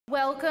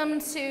Welcome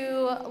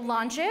to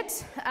Launch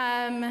It.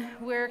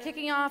 We're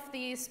kicking off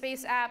the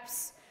Space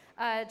Apps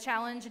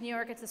Challenge in New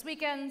York. It's this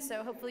weekend,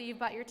 so hopefully you've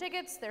bought your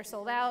tickets. They're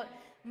sold out.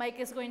 Mike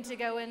is going to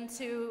go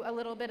into a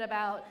little bit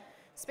about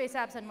Space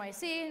Apps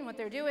NYC and what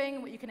they're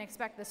doing, what you can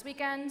expect this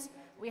weekend.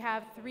 We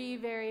have 3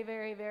 very,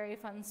 very, very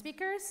fun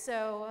speakers,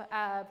 so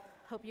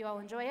hope you all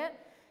enjoy it.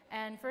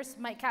 And first,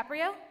 Mike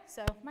Caprio.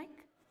 So, Mike.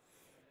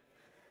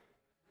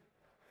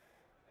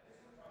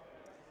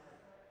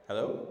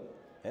 Hello?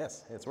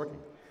 Yes, it's working.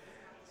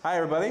 Hi,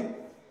 everybody.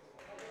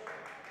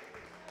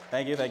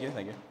 Thank you.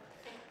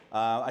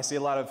 I see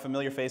a lot of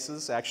familiar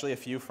faces, actually a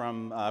few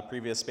from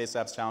previous Space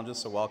Apps challenges,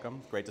 so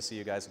welcome. Great to see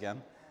you guys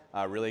again.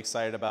 Really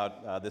excited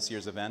about this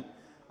year's event.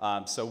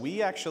 So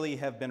we actually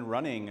have been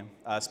running,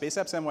 Space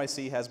Apps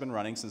NYC has been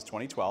running since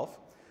 2012.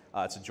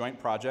 It's a joint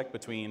project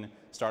between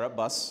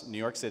StartupBus New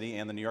York City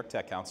and the New York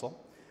Tech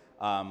Council.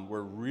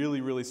 We're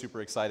really super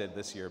excited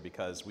this year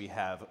because we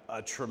have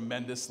a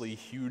tremendously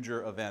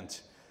huger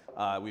event.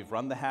 We've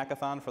run the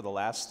hackathon for the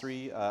last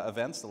 3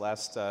 events, the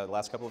last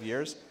couple of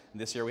years. And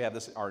this year we have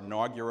our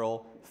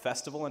inaugural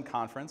festival and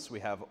conference. We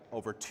have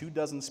over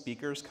 24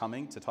 speakers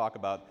coming to talk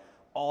about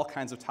all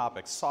kinds of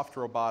topics: soft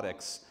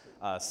robotics,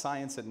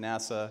 science at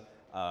NASA,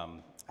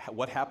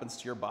 what happens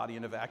to your body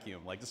in a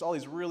vacuum, like just all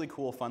these really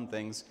cool, fun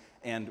things.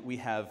 And we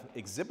have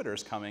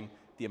exhibitors coming.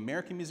 The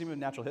American Museum of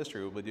Natural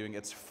History will be doing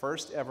its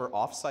first ever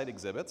off-site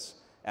exhibits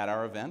at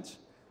our event.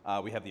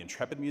 We have the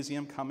Intrepid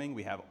Museum coming.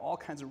 We have all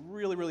kinds of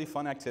really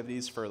fun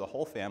activities for the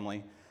whole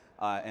family,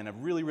 and a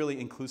really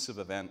inclusive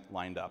event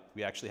lined up.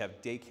 We actually have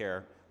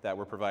daycare that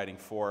we're providing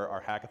for our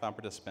hackathon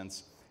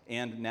participants,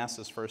 and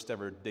NASA's first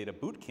ever data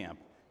boot camp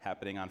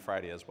happening on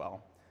Friday as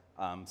well.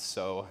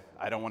 So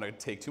I don't want to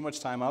take too much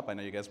time up. I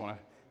know you guys want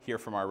to hear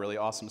from our really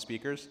awesome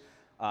speakers.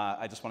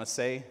 I just want to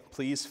say,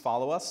 please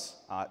follow us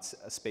at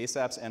Space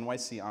Apps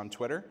NYC on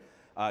Twitter.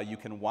 You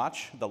can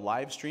watch the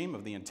live stream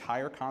of the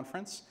entire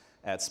conference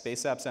at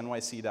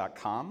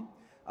spaceappsnyc.com.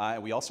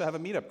 We also have a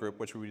meetup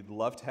group, which we would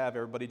love to have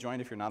everybody join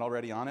if you're not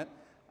already on it.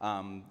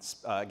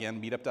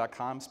 Again,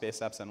 meetup.com, Space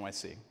Apps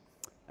NYC.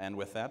 And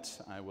with that,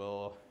 I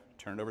will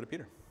turn it over to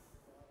Peter.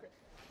 Great.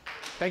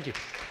 Thank you.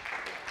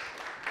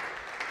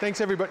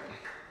 Thanks, everybody.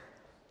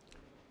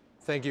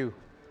 Thank you,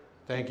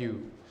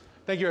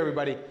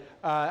 everybody.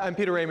 I'm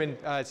Peter Raymond,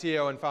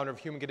 CEO and founder of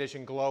Human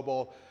Condition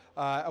Global.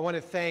 I want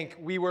to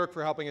thank WeWork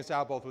for helping us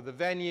out both with the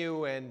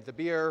venue and the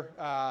beer.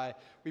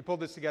 We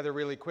pulled this together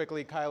really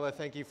quickly. Kyla,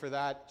 thank you for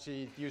that.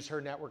 She used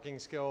her networking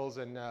skills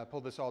and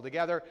pulled this all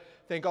together.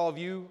 Thank all of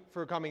you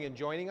for coming and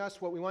joining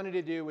us. What we wanted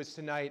to do was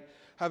tonight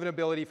have an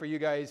ability for you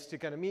guys to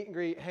kind of meet and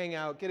greet, hang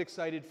out, get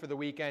excited for the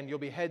weekend. You'll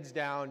be heads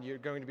down. You're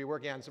going to be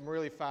working on some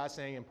really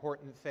fascinating,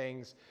 important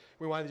things.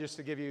 We wanted just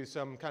to give you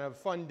some kind of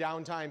fun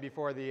downtime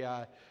before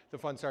the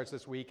fun starts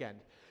this weekend.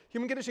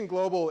 Human Condition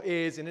Global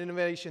is an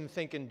innovation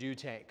think and do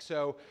tank.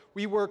 So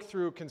we work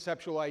through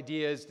conceptual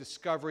ideas,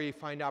 discovery,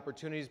 find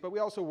opportunities, but we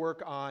also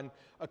work on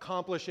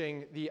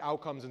accomplishing the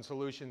outcomes and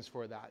solutions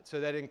for that.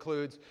 So that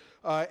includes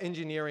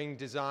engineering,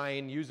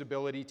 design,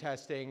 usability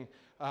testing,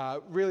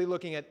 really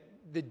looking at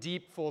the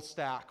deep full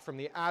stack from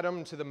the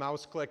atom to the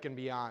mouse click and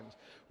beyond.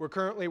 We're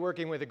currently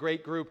working with a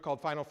great group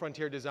called Final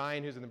Frontier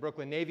Design, who's in the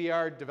Brooklyn Navy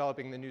Yard,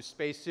 developing the new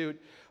spacesuit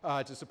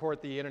to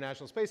support the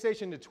International Space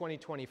Station to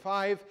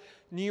 2025.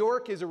 New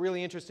York is a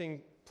really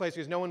interesting place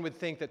because no one would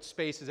think that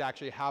space is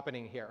actually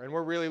happening here. And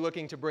we're really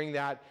looking to bring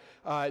that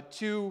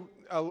to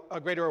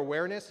a greater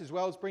awareness, as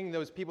well as bringing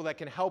those people that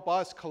can help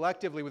us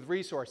collectively with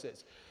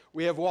resources.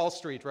 We have Wall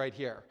Street right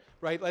here,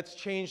 right? Let's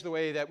change the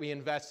way that we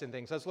invest in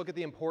things. Let's look at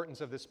the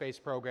importance of the space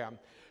program.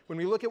 When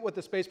we look at what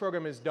the space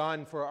program has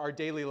done for our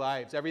daily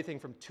lives,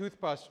 everything from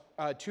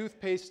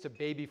toothpaste to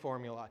baby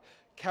formula,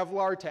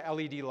 Kevlar to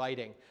LED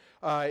lighting,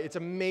 it's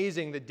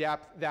amazing the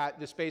depth that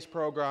the space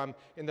program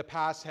in the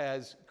past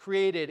has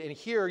created. And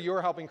here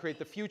you're helping create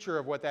the future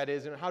of what that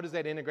is and how does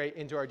that integrate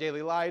into our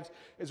daily lives,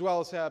 as well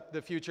as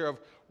the future of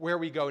where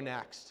we go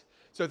next.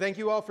 So thank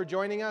you all for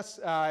joining us.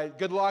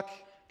 Good luck.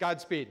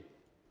 Godspeed.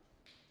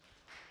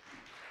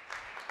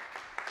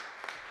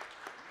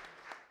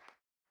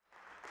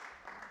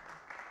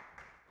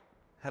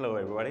 Hello,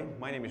 everybody.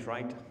 My name is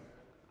Rait.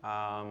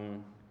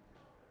 I'm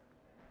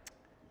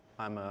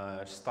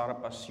a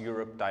StartupBus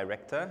Europe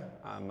director.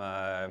 I'm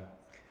a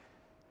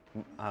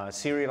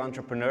serial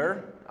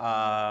entrepreneur.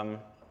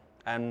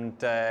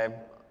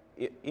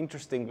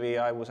 Interestingly,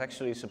 I was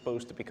actually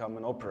supposed to become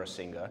an opera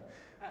singer,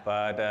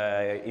 but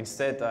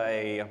instead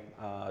I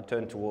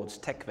turned towards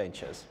tech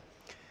ventures.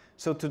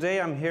 So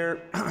today I'm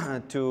here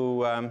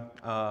to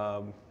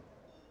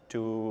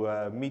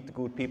meet the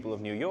good people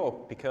of New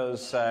York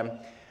because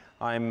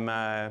I'm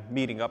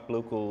meeting up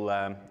local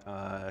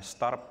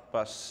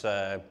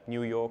StartupBus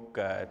New York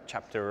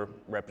chapter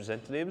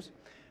representatives.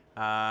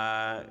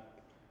 Why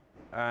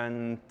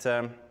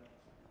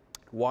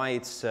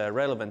it's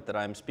relevant that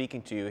I'm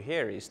speaking to you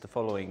here is the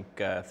following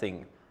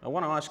thing. I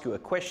want to ask you a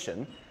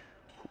question.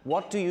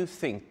 What do you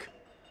think?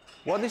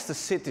 What is the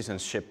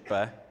citizenship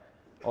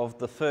of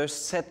the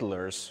first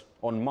settlers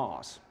on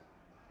Mars?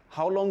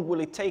 how long will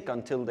it take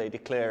until they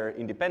declare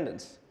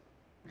independence?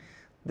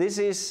 This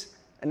is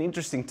an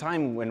interesting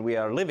time when we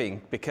are living,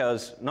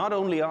 because not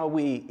only are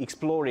we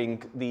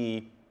exploring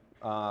the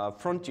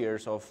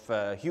frontiers of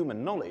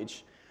human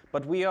knowledge,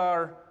 but we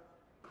are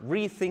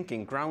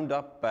rethinking ground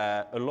up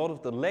a lot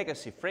of the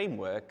legacy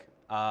framework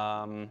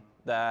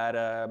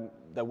that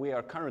we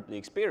are currently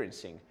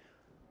experiencing,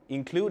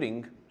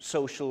 including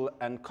social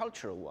and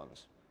cultural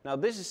ones. Now,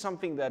 this is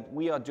something that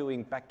we are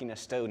doing back in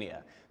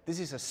Estonia. This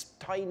is a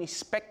tiny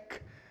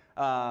speck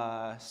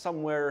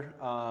somewhere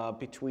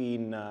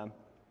between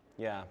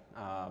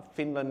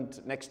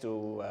Finland next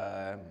to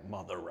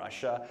Mother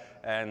Russia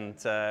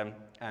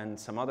and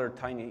some other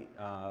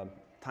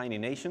tiny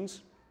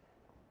nations.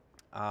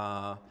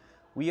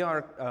 We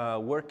are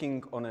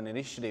working on an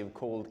initiative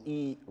called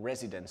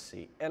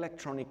e-residency,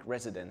 electronic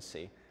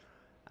residency.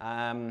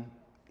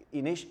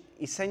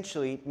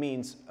 Essentially, it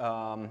means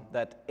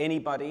that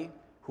anybody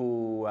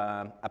who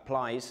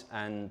applies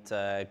and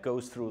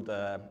goes through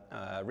the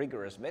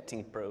rigorous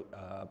vetting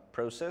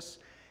process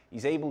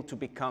is able to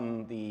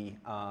become the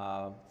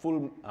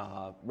full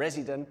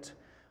resident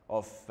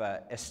of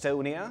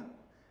Estonia,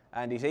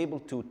 and is able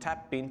to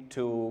tap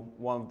into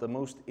one of the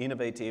most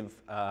innovative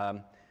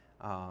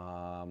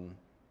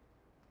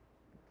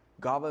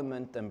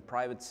government and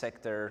private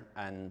sector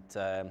and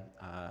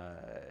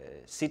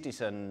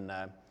citizen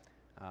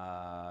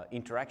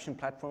interaction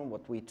platform,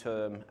 what we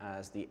term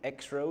as the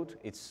X-Road.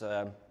 It's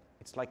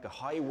like a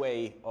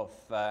highway of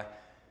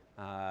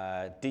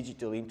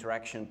digital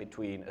interaction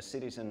between a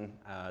citizen,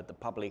 the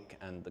public,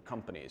 and the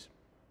companies.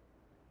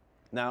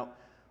 Now,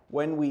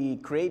 when we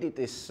created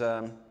this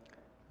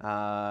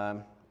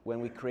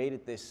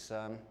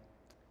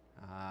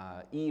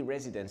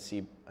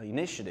e-residency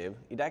initiative,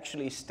 it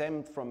actually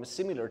stemmed from a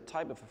similar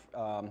type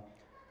of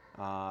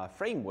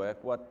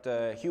framework what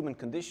Human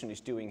Condition is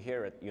doing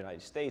here at the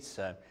United States.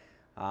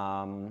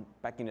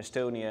 Back in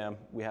Estonia,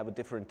 we have a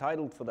different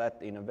title for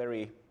that in a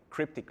very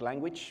cryptic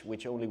language,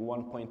 which only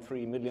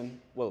 1.3 million,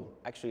 well,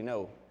 actually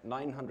no,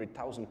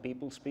 900,000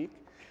 people speak.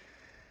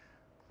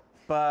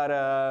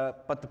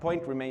 But the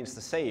point remains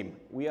the same.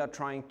 We are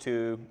trying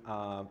to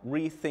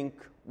rethink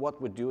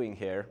what we're doing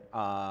here,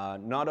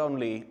 not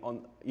only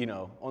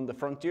on the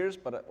frontiers,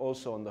 but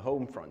also on the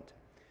home front.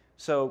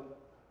 So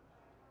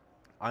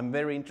I'm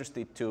very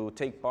interested to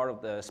take part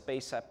of the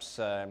Space Apps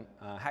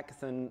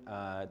hackathon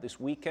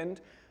this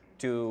weekend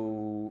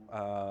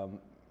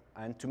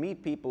and to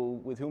meet people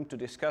with whom to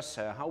discuss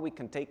how we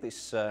can take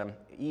this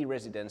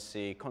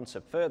e-residency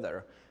concept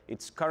further.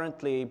 It's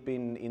currently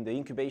been in the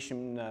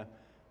incubation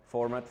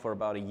format for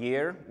about a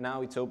year.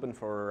 Now it's open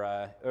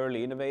for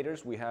early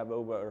innovators. We have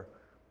over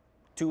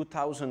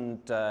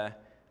 2,000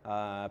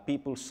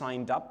 people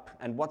signed up,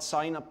 and what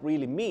sign up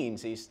really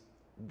means is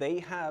they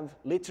have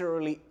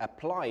literally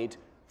applied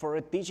for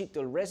a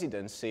digital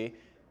residency,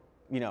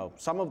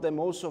 some of them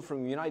also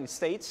from the United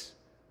States,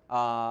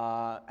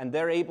 and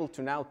they're able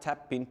to now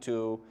tap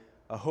into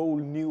a whole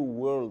new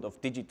world of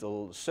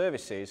digital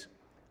services.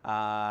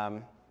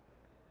 For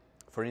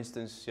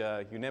instance,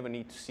 you never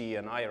need to see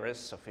an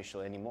IRS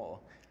official anymore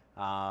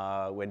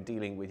when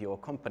dealing with your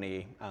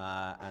company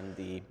and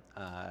the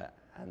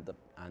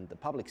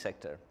public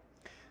sector.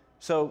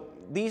 So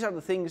these are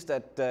the things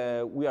that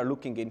we are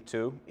looking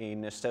into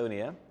in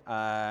Estonia,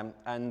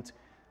 and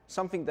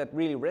something that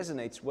really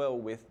resonates well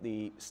with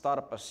the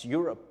StartupBus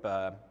Europe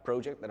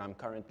project that I'm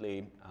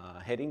currently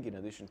heading, in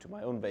addition to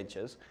my own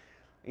ventures,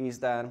 is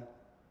that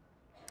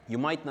you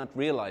might not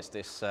realize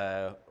this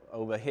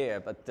over here,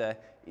 but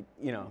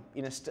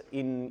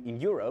in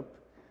Europe,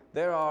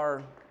 there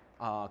are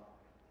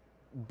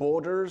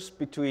borders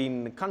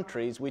between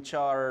countries which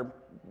are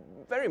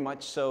very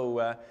much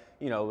so,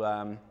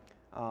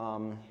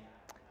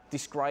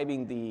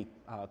 describing the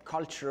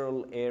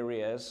cultural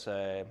areas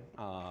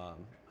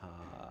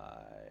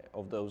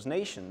of those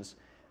nations.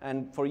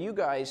 And for you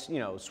guys,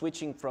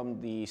 switching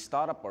from the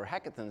startup or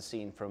hackathon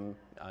scene from,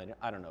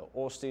 I don't know,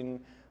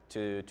 Austin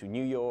to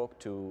New York,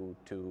 to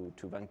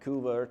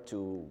Vancouver,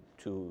 to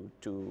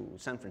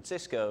San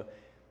Francisco,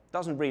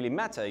 doesn't really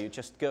matter. You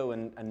just go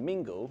and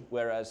mingle.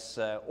 Whereas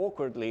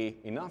awkwardly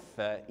enough,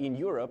 in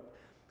Europe,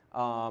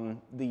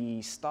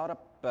 the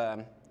startup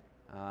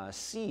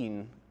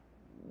scene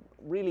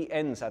really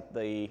ends at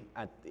the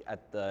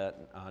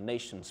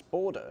nation's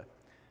border.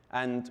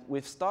 And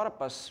with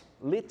StartupBus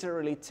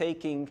literally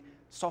taking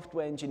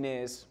software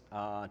engineers,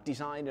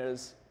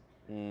 designers,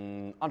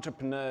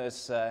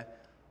 entrepreneurs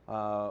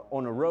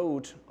on a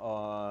road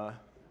of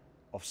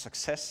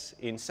success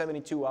in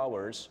 72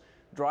 hours,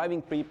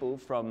 driving people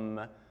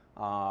from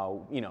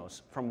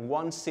from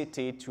one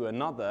city to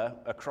another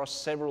across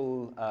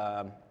several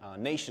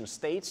nation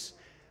states,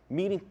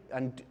 meeting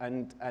and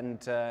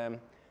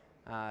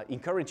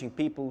encouraging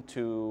people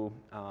to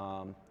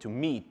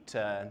meet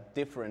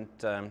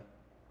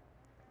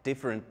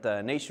different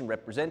nation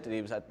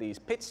representatives at these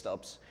pit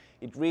stops.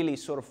 It really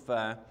sort of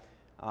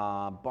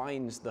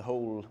binds the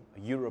whole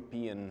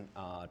European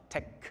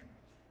tech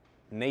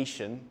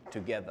nation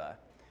together.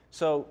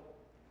 So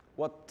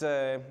what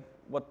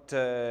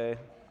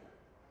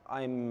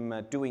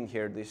I'm doing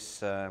here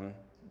this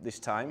this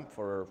time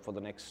for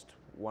the next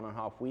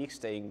 1.5 weeks,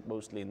 staying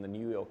mostly in the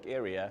New York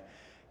area,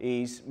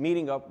 is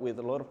meeting up with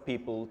a lot of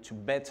people to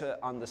better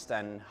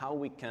understand how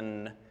we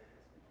can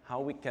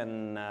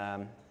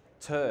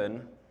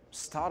turn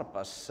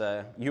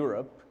StartupBus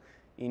Europe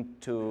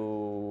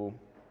into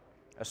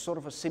a sort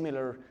of a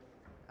similar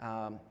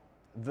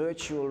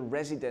virtual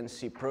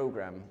residency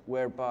program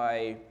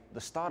whereby the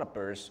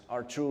startupers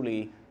are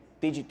truly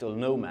digital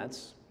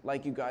nomads,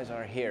 like you guys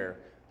are here.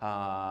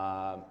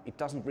 It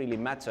doesn't really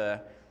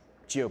matter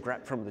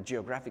from the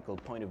geographical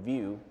point of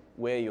view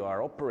where you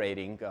are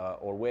operating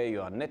or where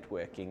you are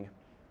networking,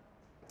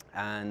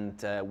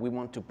 and we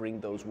want to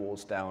bring those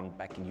walls down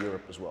back in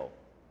Europe as well.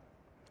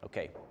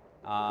 Okay,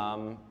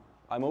 I'm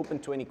open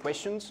to any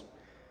questions,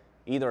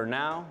 either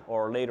now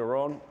or later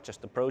on.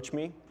 Just approach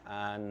me,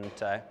 and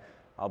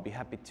I'll be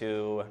happy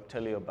to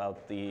tell you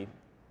about the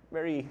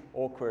very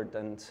awkward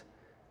and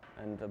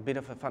a bit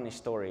of a funny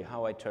story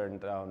how I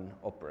turned down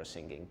opera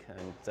singing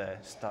and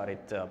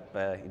started up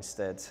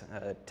instead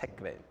tech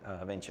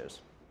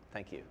ventures.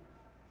 Thank you.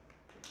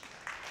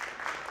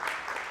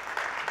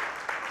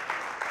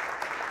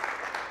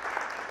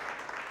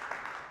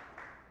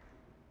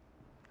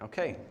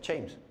 Okay,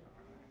 James.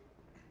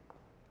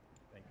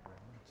 Thank you very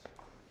much.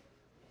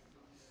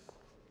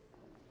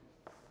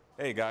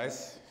 Hey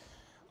guys,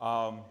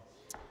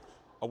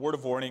 a word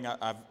of warning.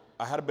 I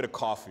had a bit of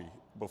coffee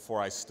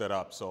before I stood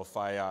up, so if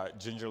I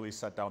gingerly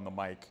set down the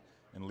mic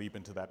and leap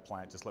into that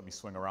plant, just let me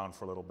swing around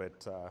for a little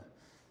bit.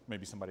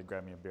 Maybe somebody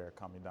grab me a beer,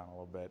 calm me down a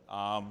little bit.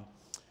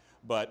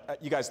 But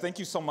you guys, thank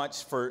you so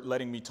much for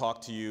letting me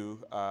talk to you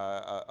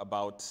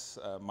about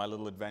my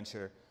little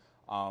adventure.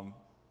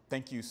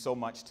 Thank you so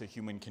much to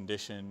Human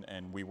Condition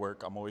and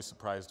WeWork. I'm always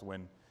surprised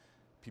when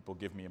people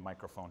give me a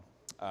microphone.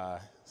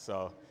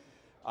 So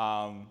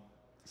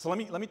let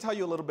me tell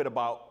you a little bit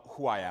about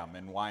who I am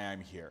and why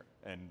I'm here,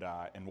 and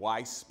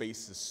why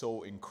space is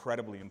so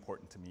incredibly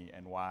important to me,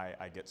 and why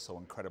I get so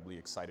incredibly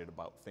excited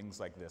about things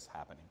like this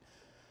happening.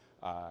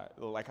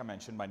 Like I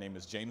mentioned, my name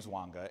is James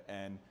Wanga,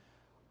 and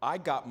I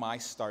got my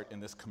start in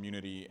this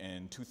community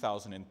in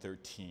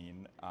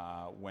 2013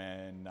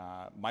 when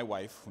my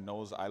wife, who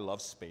knows I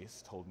love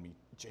space, told me,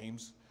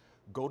 James,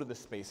 go to the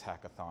space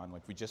hackathon.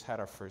 Like, we just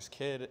had our first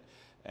kid,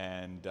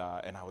 and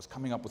I was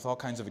coming up with all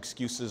kinds of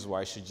excuses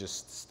why I should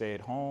just stay at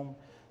home.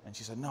 And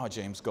she said, no,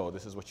 James, go.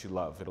 This is what you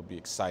love. It'll be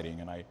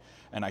exciting.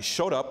 And I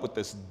showed up with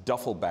this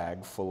duffel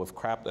bag full of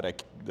crap that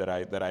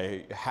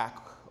I hack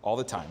all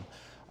the time.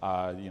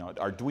 You know,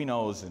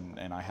 Arduinos,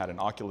 and I had an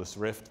Oculus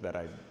Rift that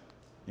I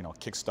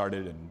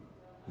kickstarted and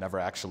never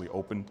actually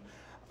opened.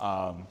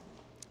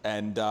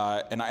 And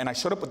I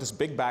showed up with this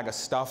big bag of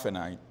stuff,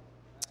 and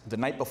the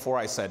night before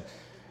I said,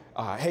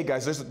 hey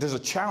guys, there's a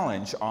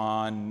challenge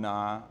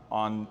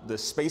on the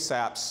Space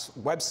Apps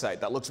website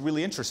that looks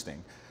really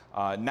interesting.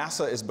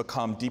 NASA has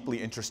become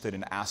deeply interested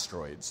in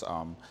asteroids.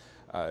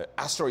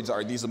 Asteroids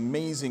are these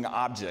amazing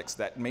objects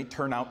that may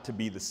turn out to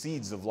be the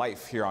seeds of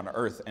life here on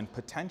Earth and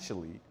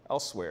potentially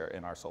elsewhere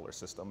in our solar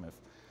system.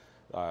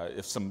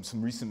 If some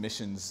recent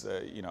missions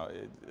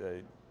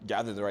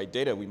gather the right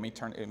data,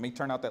 it may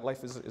turn out that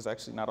life is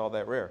actually not all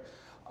that rare.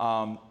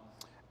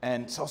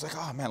 And so I was like,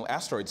 oh man,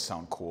 asteroids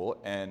sound cool.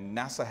 And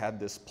NASA had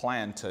this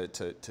plan to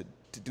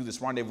do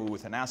this rendezvous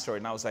with an asteroid.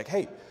 And I was like,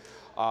 hey,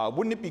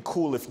 wouldn't it be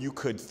cool if you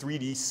could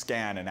 3D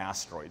scan an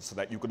asteroid so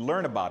that you could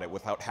learn about it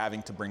without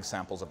having to bring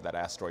samples of that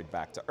asteroid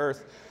back to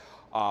Earth?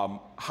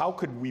 How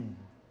could we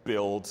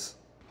build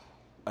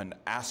an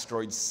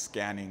asteroid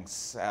scanning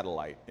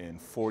satellite in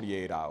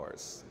 48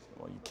 hours?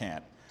 Well, you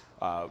can't.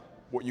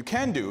 What you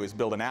can do is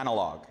build an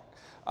analog.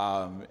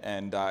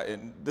 And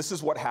this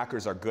is what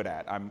hackers are good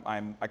at.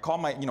 I call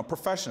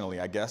professionally,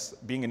 I guess,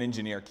 being an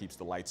engineer keeps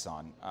the lights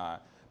on.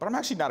 But I'm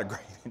actually not a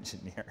great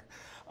engineer.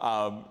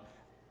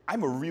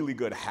 I'm a really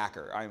good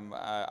hacker.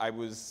 I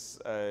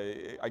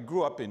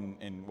grew up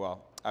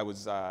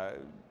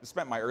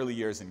spent my early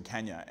years in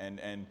Kenya,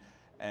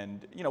 and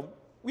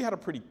we had a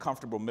pretty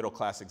comfortable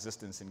middle-class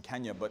existence in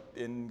Kenya, but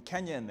in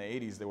Kenya in the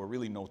 80s, there were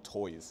really no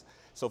toys.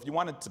 So if you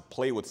wanted to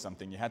play with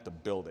something, you had to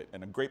build it.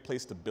 And a great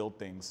place to build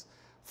things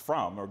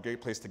from, or a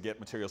great place to get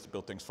materials to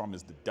build things from,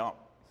 is the dump.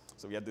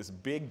 So we had this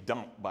big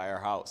dump by our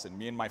house, and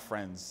me and my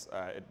friends,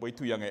 at way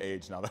too young an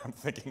age now that I'm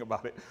thinking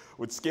about it,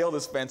 would scale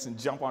this fence and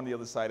jump on the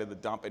other side of the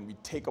dump, and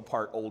we'd take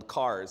apart old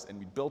cars, and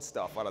we'd build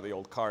stuff out of the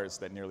old cars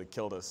that nearly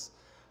killed us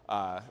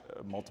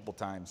multiple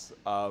times.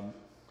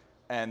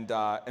 And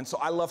so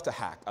I love to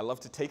hack. I love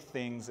to take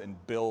things and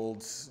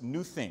build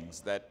new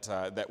things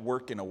that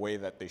work in a way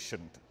that they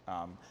shouldn't.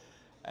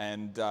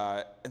 And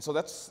so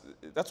that's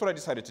what I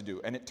decided to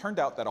do. And it turned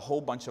out that a whole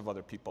bunch of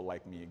other people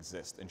like me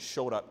exist and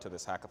showed up to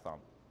this hackathon.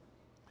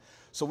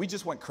 So we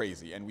just went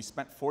crazy, and we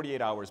spent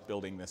 48 hours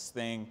building this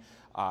thing,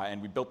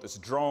 and we built this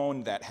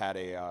drone that had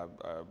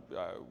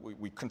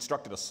we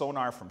constructed a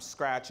sonar from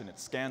scratch, and it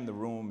scanned the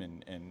room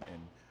in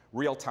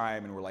real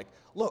time, and we're like,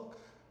 look,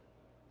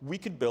 we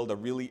could build a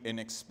really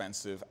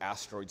inexpensive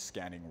asteroid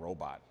scanning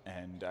robot.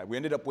 And we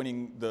ended up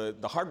winning the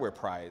hardware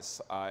prize,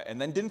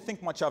 and then didn't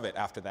think much of it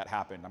after that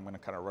happened. I'm going to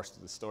kind of rush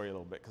through the story a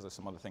little bit because there's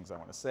some other things I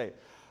want to say.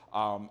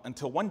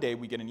 Until one day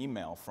we get an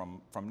email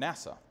from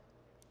NASA,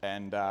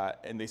 and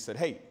they said,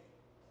 hey,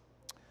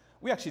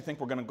 we actually think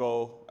we're going to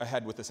go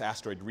ahead with this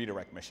asteroid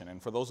redirect mission. And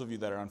for those of you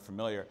that are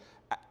unfamiliar,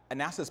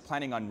 NASA is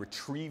planning on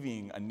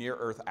retrieving a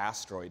near-Earth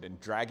asteroid and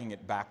dragging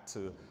it back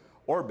to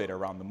orbit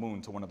around the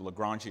moon to one of the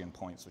Lagrangian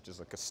points, which is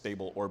like a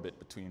stable orbit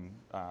between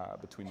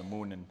the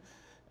moon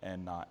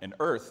and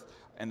Earth,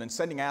 and then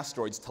sending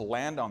asteroids to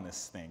land on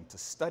this thing to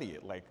study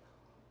it. Like,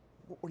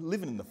 we're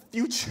living in the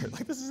future.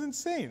 Like, this is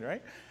insane,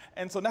 right?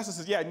 And so NASA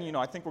says, yeah,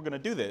 I think we're going to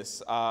do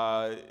this.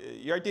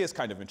 Your idea is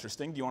kind of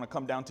interesting. Do you want to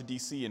come down to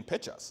DC and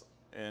pitch us?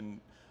 And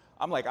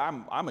I'm like,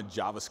 I'm a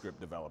JavaScript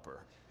developer.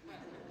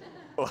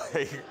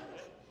 Like,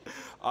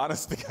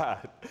 honest to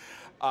God.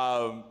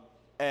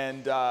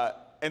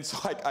 And so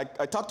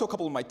I talked to a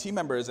couple of my team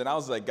members, and I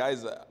was like,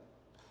 guys,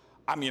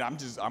 I'm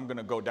going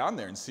to go down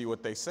there and see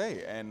what they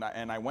say. And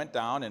I went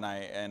down, and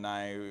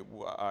I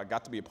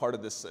got to be a part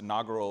of this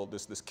inaugural,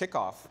 this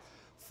kickoff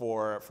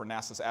for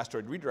NASA's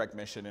asteroid redirect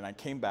mission. And I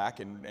came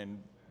back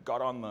and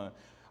got on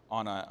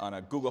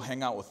a Google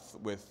Hangout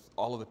with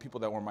all of the people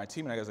that were on my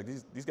team, and I was like,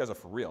 these guys are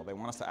for real. They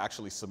want us to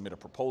actually submit a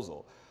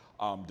proposal.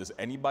 Does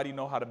anybody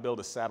know how to build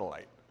a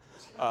satellite?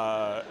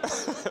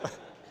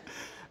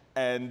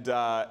 And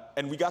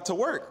we got to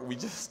work. We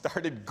just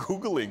started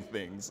Googling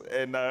things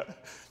and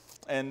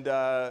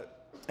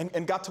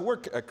got to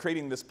work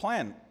creating this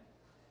plan.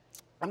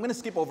 I'm going to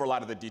skip over a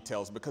lot of the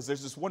details because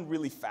there's this one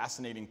really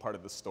fascinating part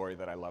of the story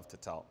that I love to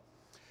tell.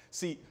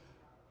 See,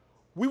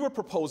 we were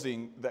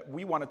proposing that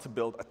we wanted to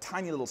build a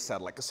tiny little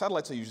satellite, because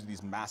satellites are usually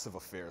these massive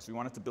affairs. We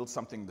wanted to build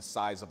something the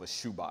size of a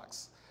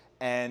shoebox.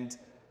 And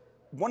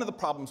one of the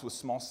problems with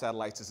small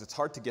satellites is it's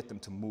hard to get them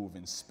to move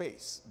in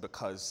space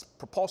because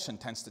propulsion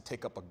tends to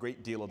take up a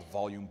great deal of the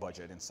volume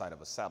budget inside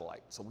of a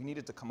satellite. So we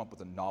needed to come up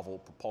with a novel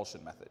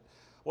propulsion method.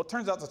 Well, it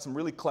turns out that some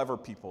really clever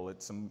people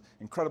at some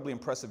incredibly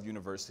impressive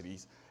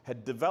universities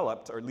had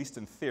developed, or at least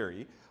in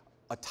theory,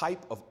 a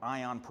type of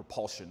ion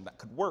propulsion that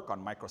could work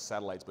on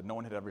microsatellites, but no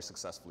one had ever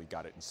successfully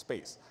got it in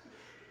space.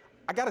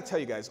 I gotta tell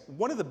you guys,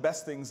 one of the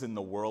best things in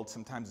the world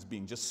sometimes is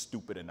being just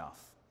stupid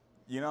enough,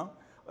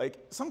 Like,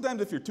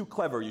 sometimes if you're too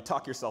clever, you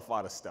talk yourself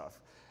out of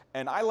stuff.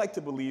 And I like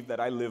to believe that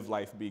I live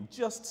life being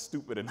just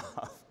stupid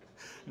enough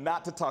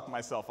not to talk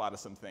myself out of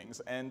some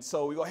things. And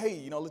so we go,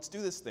 hey, let's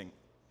do this thing.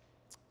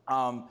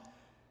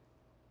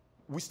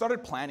 We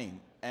started planning,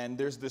 and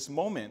there's this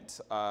moment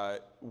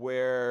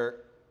where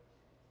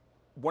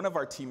one of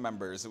our team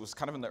members, it was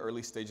kind of in the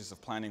early stages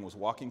of planning, was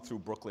walking through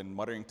Brooklyn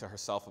muttering to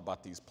herself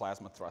about these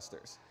plasma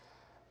thrusters.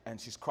 And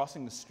she's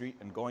crossing the street,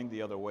 and going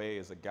the other way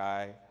is a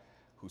guy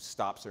who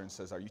stops her and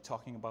says, are you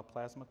talking about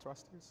plasma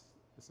thrusters?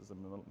 This is the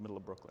middle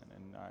of Brooklyn.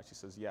 And she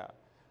says, yeah,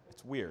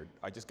 it's weird.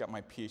 I just got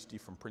my PhD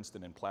from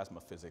Princeton in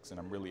plasma physics, and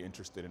I'm really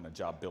interested in a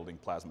job building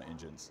plasma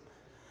engines.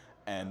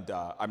 And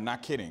I'm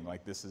not kidding,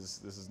 like this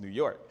is New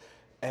York.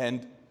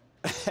 And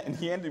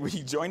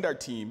he joined our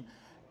team,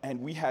 and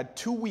we had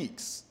 2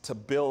 weeks to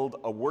build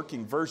a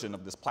working version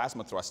of this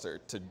plasma thruster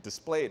to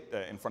display it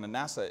in front of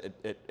NASA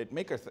at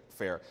Maker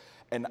Faire.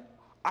 And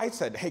I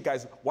said, hey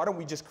guys, why don't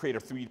we just create a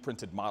 3D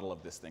printed model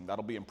of this thing?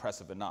 That'll be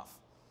impressive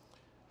enough.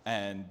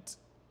 And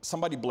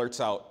somebody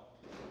blurts out,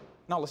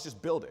 no, let's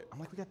just build it. I'm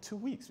like, we got 2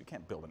 weeks. We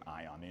can't build an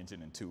ion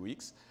engine in 2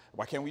 weeks.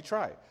 Why can't we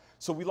try?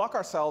 So we lock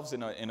ourselves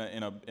in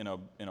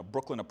a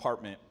Brooklyn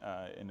apartment,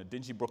 in a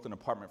dingy Brooklyn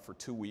apartment for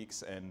 2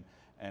 weeks, and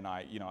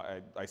I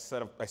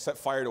set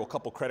fire to a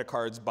couple credit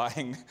cards,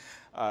 buying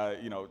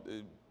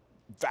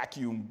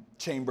vacuum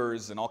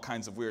chambers and all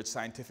kinds of weird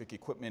scientific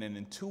equipment. And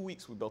in 2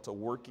 weeks, we built a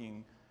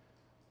working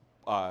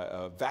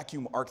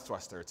vacuum arc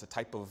thruster. It's a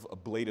type of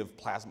ablative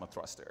plasma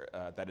thruster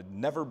that had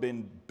never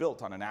been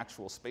built on an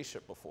actual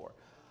spaceship before.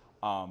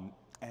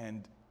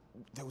 And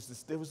there was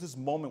this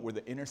moment where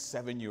the inner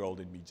 7-year-old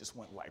in me just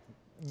went like,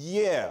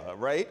 yeah,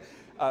 right?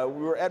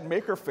 We were at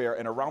Maker Faire,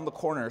 and around the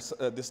corner,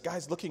 this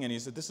guy's looking, and he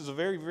said, this is a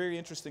very, very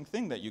interesting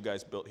thing that you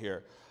guys built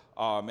here.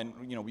 And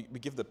we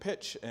give the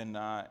pitch, and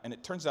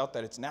it turns out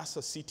that it's NASA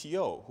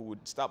CTO who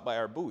would stop by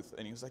our booth,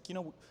 and he was like,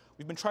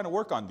 we've been trying to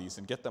work on these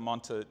and get them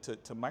onto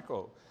to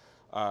micro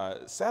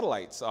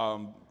satellites.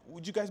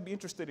 Would you guys be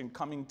interested in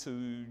coming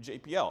to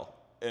JPL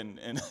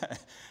and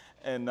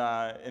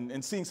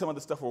seeing some of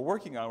the stuff we're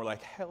working on? We're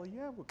like, hell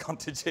yeah, we'll come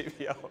to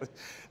JPL,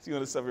 see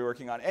the stuff we're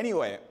working on.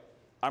 Anyway,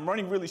 I'm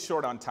running really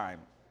short on time.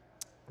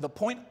 The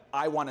point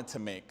I wanted to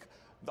make,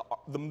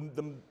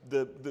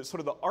 the sort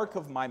of the arc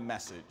of my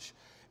message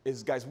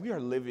is, guys, we are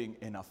living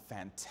in a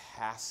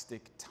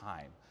fantastic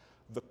time.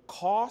 The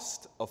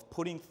cost of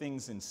putting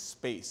things in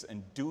space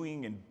and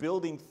doing and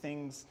building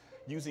things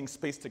using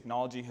space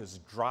technology has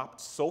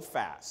dropped so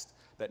fast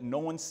that no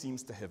one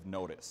seems to have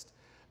noticed.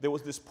 There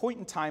was this point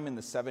in time in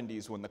the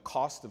 70s when the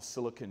cost of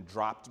silicon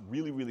dropped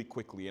really, really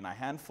quickly, and a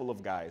handful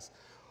of guys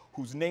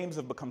whose names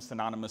have become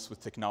synonymous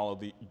with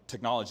technology,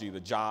 the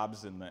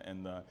Jobs and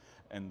the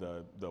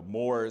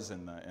Moores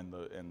and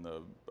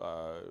the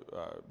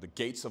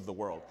Gates of the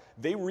world.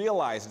 They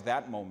realized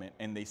that moment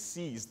and they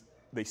seized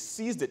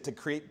it to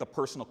create the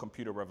personal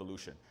computer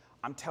revolution.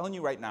 I'm telling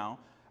you right now,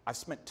 I've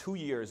spent 2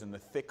 years in the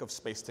thick of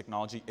space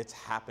technology. It's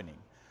happening.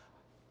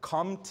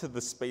 Come to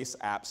the Space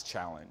Apps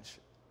Challenge.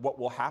 What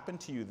will happen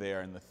to you there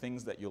and the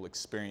things that you'll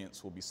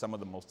experience will be some of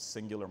the most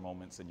singular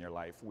moments in your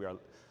life. We are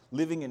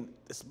living in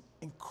this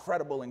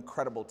incredible,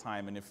 incredible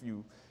time, and if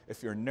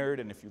you're a nerd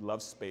and if you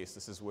love space,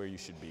 this is where you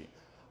should be.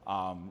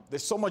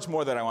 There's so much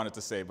more that I wanted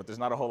to say, but there's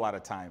not a whole lot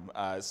of time.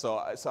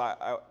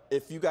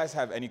 If you guys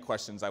have any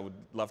questions, I would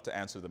love to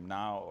answer them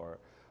now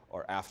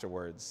or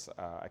afterwards.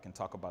 I can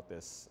talk about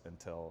this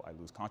until I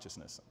lose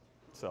consciousness.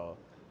 So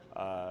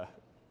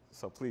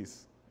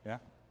please, yeah?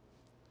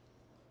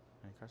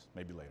 Any questions?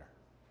 Maybe later.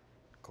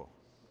 Cool.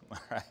 All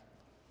right.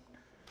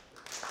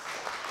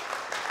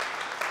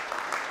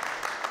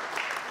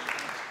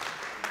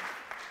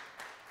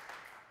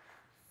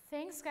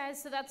 Thanks,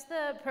 guys. So that's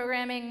the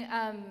programming.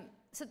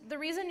 So the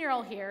reason you're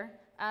all here,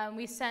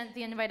 we sent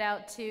the invite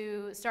out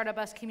to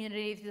StartupBus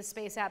community, to the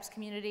Space Apps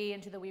community,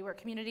 and to the WeWork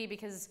community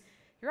because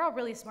you're all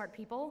really smart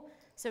people.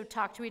 So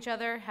talk to each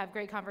other, have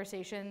great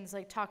conversations,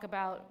 like talk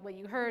about what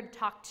you heard,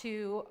 talk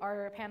to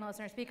our panelists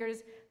and our speakers.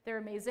 They're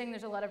amazing.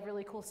 There's a lot of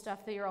really cool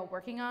stuff that you're all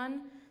working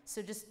on.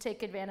 So just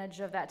take advantage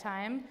of that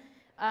time.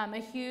 A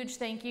huge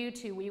thank you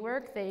to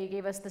WeWork. They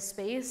gave us the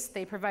space.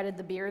 They provided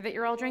the beer that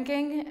you're all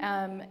drinking.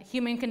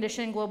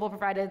 Condition Global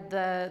provided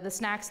the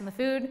snacks and the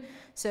food.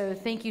 So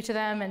thank you to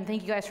them, and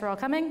thank you guys for all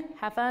coming.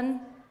 Have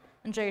fun.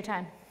 Enjoy your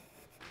time.